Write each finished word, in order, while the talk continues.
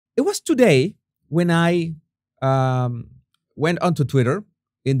it was today when I went onto Twitter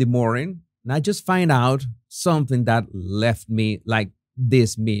in the morning, and I just find out something that left me like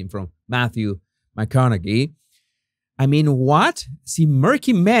this meme from Matthew McConaughey. I mean, what? See,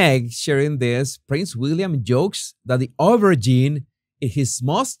 Murky Meg sharing this. Prince William jokes that the aubergine is his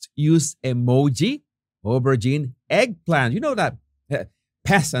most used emoji. Aubergine, eggplant. You know that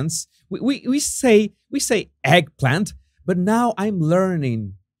peasants we say eggplant, but now I'm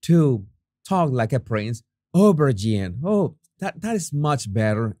learning to talk like a prince. Aubergine. Oh, that is much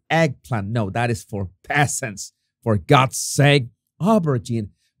better. Eggplant. No, that is for peasants. For God's sake, aubergine,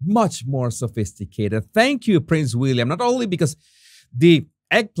 much more sophisticated. Thank you, Prince William. Not only because the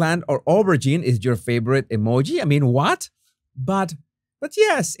eggplant or aubergine is your favorite emoji. I mean, what? But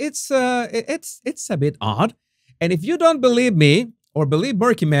yes, it's a bit odd. And if you don't believe me or believe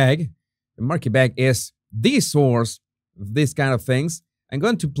Murky Meg is the source of these kind of things. I'm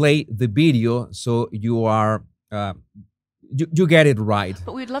going to play the video so you are you get it right.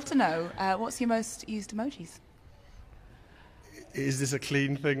 But we'd love to know what's your most used emojis? Is this a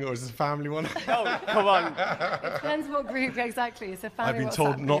clean thing or is this a family one? Oh, come on. It depends what group exactly. It's a family. I've been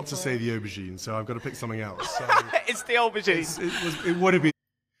told not to say the aubergine, so I've got to pick something else. So It's the aubergine. it would have been.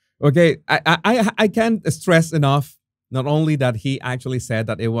 Okay, I can't stress enough. Not only that he actually said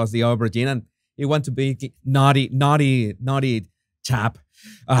that it was the aubergine, and he want to be naughty chap,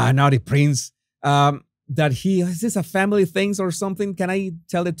 naughty prince. That is this a family things or something? Can I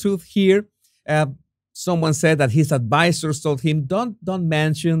tell the truth here? Someone said that his advisors told him, don't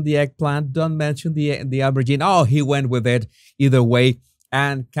mention the eggplant, don't mention the aubergine. Oh, he went with it either way.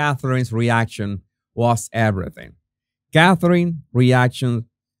 And Catherine's reaction was everything. Catherine's reaction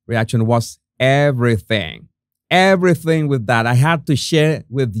was everything. Everything with that. I had to share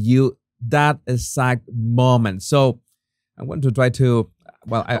with you that exact moment. So I'm going to try to,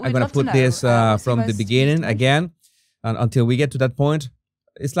 well, I'm going to put this from the beginning again until we get to that point.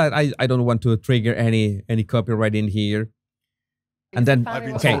 It's like I don't want to trigger any copyright in here. And then, I've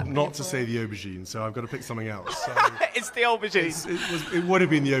been told not to say the aubergine, so I've got to pick something else. So It's the aubergine. it would have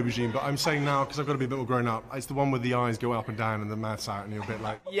been the aubergine, but I'm saying now, because I've got to be a bit more grown up, it's the one with the eyes go up and down and the mouth's out and you're a bit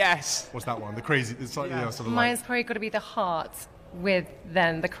like, Yes. what's that one? The crazy, it's like, you know, sort of Mine's like, probably got to be the heart with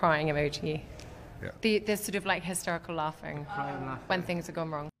then the crying emoji. Yeah. The sort of like hysterical laughing when things have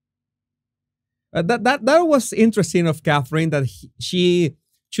gone wrong. that was interesting of Catherine that she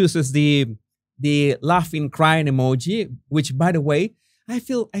chooses the laughing crying emoji, which by the way, I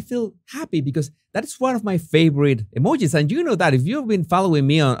feel happy because that is one of my favorite emojis. And you know that if you've been following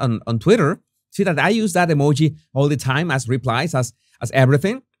me on Twitter, see that I use that emoji all the time as replies, as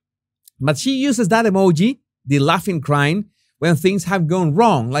everything. But she uses that emoji, the laughing crying, when things have gone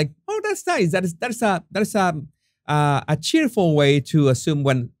wrong. Like, oh, that's nice. That is a cheerful way to assume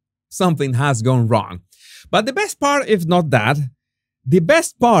when something has gone wrong. But the best part, if not that, the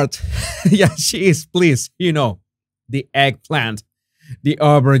best part, yeah, she is pleased, you know, the eggplant, the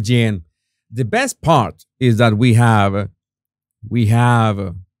aubergine. The best part is that we have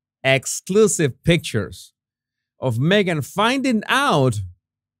exclusive pictures of Meghan finding out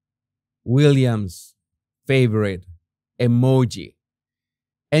William's favorite emoji.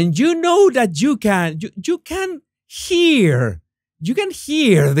 And you know that you can hear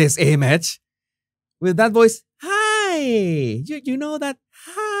this image with that voice. Hi, you know that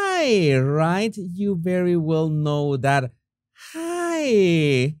hi, right? You very well know that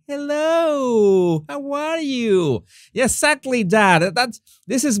hi, hello, how are you? Yeah, exactly that.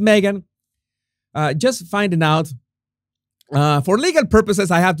 This is Meghan just finding out. For legal purposes,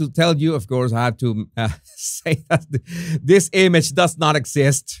 I have to tell you, of course, I have to say that this image does not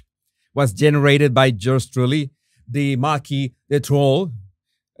exist. Was generated by yours truly, the Maki, the troll,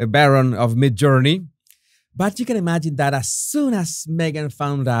 a Baron of Midjourney. But you can imagine that as soon as Meghan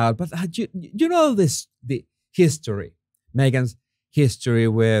found out, but you know the history, Meghan's history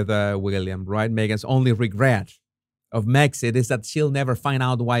with William, right? Meghan's only regret of Megxit is that she'll never find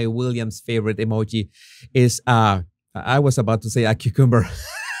out why William's favorite emoji is I was about to say a cucumber.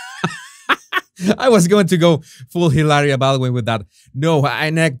 I was going to go full Hilaria Baldwin with that. No,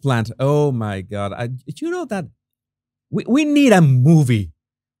 an eggplant. Oh my God. You know that we need a movie.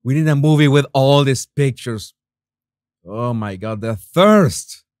 We need a movie with all these pictures. Oh my God. The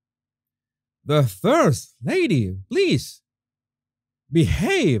thirst. The thirst. Lady, please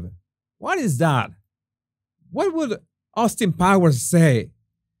behave. What is that? What would Austin Powers say?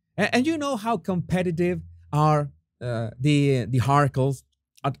 And you know how competitive are the Harkles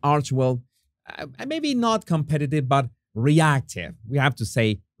at Archwell? Maybe not competitive, but reactive. We have to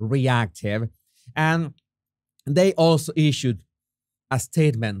say reactive. And they also issued a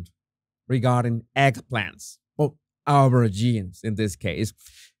statement regarding eggplants, or aubergines in this case.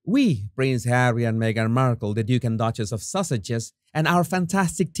 We, Prince Harry and Meghan Markle, the Duke and Duchess of Sussex, and our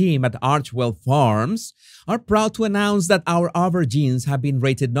fantastic team at Archwell Farms are proud to announce that our aubergines have been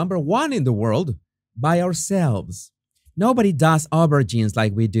rated #1 in the world by ourselves. Nobody does aubergines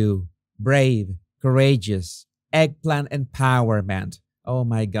like we do. Brave, courageous, eggplant empowerment. Oh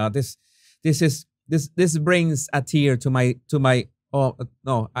my God, this brings a tear to my oh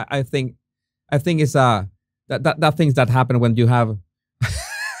no, I think it's that things that happen when you have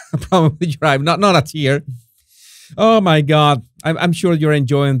probably drive, not a tear. Oh my God, I'm sure you're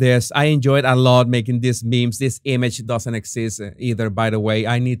enjoying this. I enjoyed a lot making these memes. This image doesn't exist either, by the way.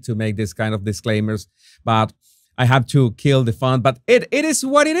 I need to make this kind of disclaimers, but I have to kill the fun. But it is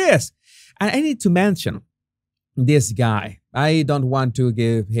what it is. And I need to mention this guy. I don't want to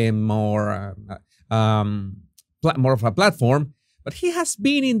give him more of a platform, but he has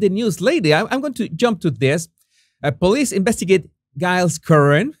been in the news lately. I'm going to jump to this. Police investigate Giles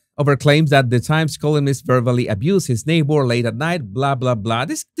Curran over claims that the Times columnist verbally abused his neighbor late at night, blah, blah, blah.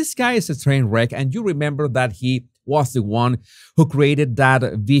 This guy is a train wreck, and you remember that he was the one who created that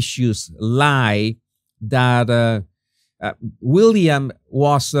vicious lie that William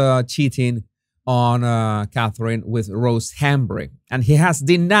was cheating on Catherine with Rose Hambry. And he has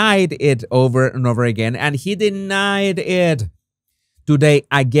denied it over and over again, and he denied it today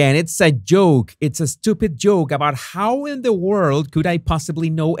again. It's a joke. It's a stupid joke about how in the world could I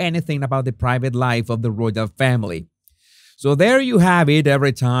possibly know anything about the private life of the royal family. So there you have it.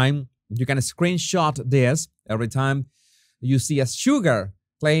 Every time you can screenshot this, every time you see a sugar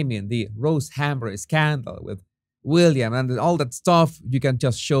claiming the Rose Hambry scandal with William and all that stuff, you can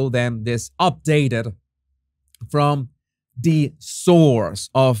just show them this updated from the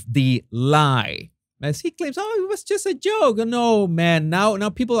source of the lie. As he claims, oh, it was just a joke. No, man. Now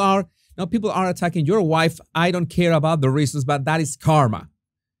people are attacking your wife. I don't care about the reasons, but that is karma.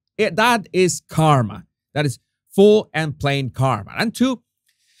 That is karma. That is full and plain karma. And to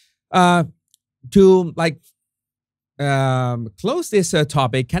close this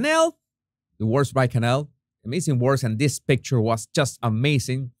topic, Canel, the words by Canel, amazing words, and this picture was just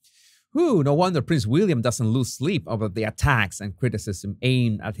amazing. Whew, no wonder Prince William doesn't lose sleep over the attacks and criticism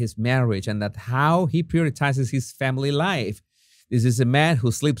aimed at his marriage and at how he prioritizes his family life. This is a man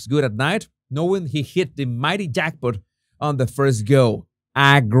who sleeps good at night, knowing he hit the mighty jackpot on the first go.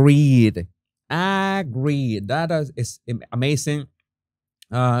 Agreed. Agreed. That is amazing.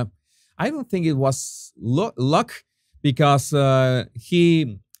 I don't think it was luck because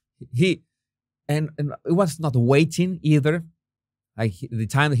he and it was not waiting either. Like the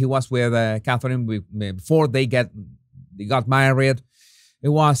time that he was with Catherine before they got married, it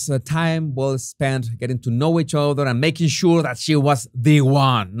was a time well spent getting to know each other and making sure that she was the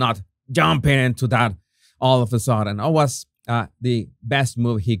one, not jumping into that all of a sudden. It was the best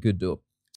move he could do.